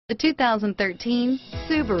The 2013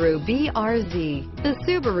 Subaru BRZ. The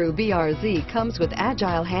Subaru BRZ comes with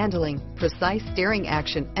agile handling, precise steering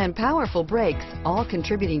action, and powerful brakes, all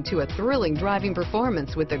contributing to a thrilling driving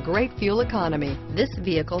performance with a great fuel economy. This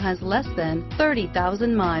vehicle has less than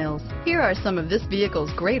 30,000 miles. Here are some of this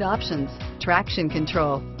vehicle's great options: traction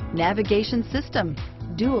control, navigation system,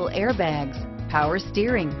 dual airbags, power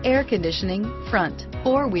steering, air conditioning, front,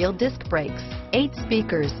 four-wheel disc brakes, 8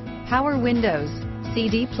 speakers, power windows,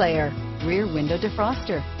 CD player, rear window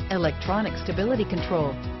defroster, electronic stability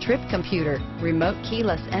control, trip computer, remote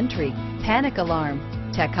keyless entry, panic alarm,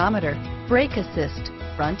 tachometer, brake assist,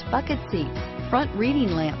 front bucket seats, front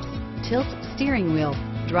reading lamps, tilt steering wheel,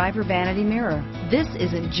 driver vanity mirror. This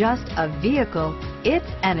isn't just a vehicle, it's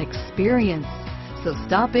an experience. So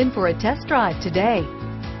stop in for a test drive today.